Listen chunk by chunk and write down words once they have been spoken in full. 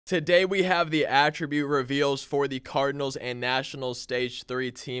Today we have the attribute reveals for the Cardinals and Nationals Stage 3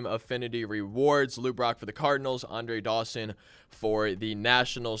 Team Affinity rewards. Lou Brock for the Cardinals, Andre Dawson for the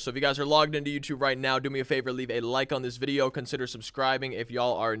Nationals. So if you guys are logged into YouTube right now, do me a favor, leave a like on this video. Consider subscribing if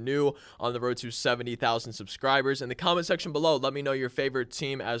y'all are new on the road to 70,000 subscribers. In the comment section below, let me know your favorite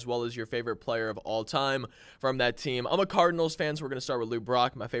team as well as your favorite player of all time from that team. I'm a Cardinals fan, so we're going to start with Lou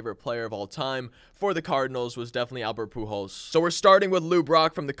Brock. My favorite player of all time for the Cardinals was definitely Albert Pujols. So we're starting with Lou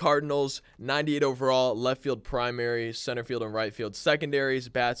Brock from the Cardinals, 98 overall, left field primary, center field and right field secondaries,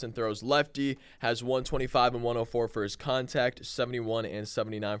 bats and throws lefty, has 125 and 104 for his contact, 71 and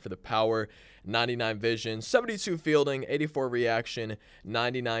 79 for the power, 99 vision, 72 fielding, 84 reaction,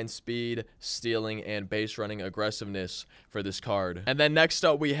 99 speed, stealing, and base running aggressiveness for this card. And then next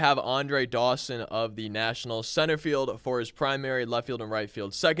up we have Andre Dawson of the Nationals, center field for his primary, left field and right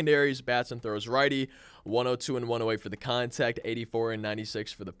field secondaries, bats and throws righty, 102 and 108 for the contact, 84 and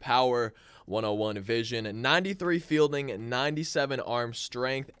 96 for the power, 101 vision, 93 fielding, 97 arm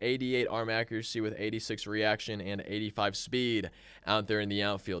strength, 88 arm accuracy with 86 reaction, and 85 speed out there in the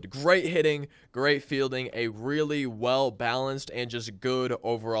outfield. Great hitting, great fielding, a really well balanced and just good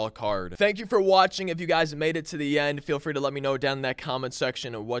overall card. Thank you for watching. If you guys made it to the end, feel free to let me know down in that comment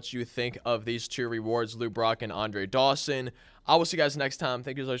section what you think of these two rewards, Lou Brock and Andre Dawson. I will see you guys next time.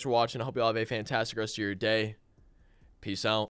 Thank you so much for watching. I hope you all have a fantastic rest of your day. Peace out.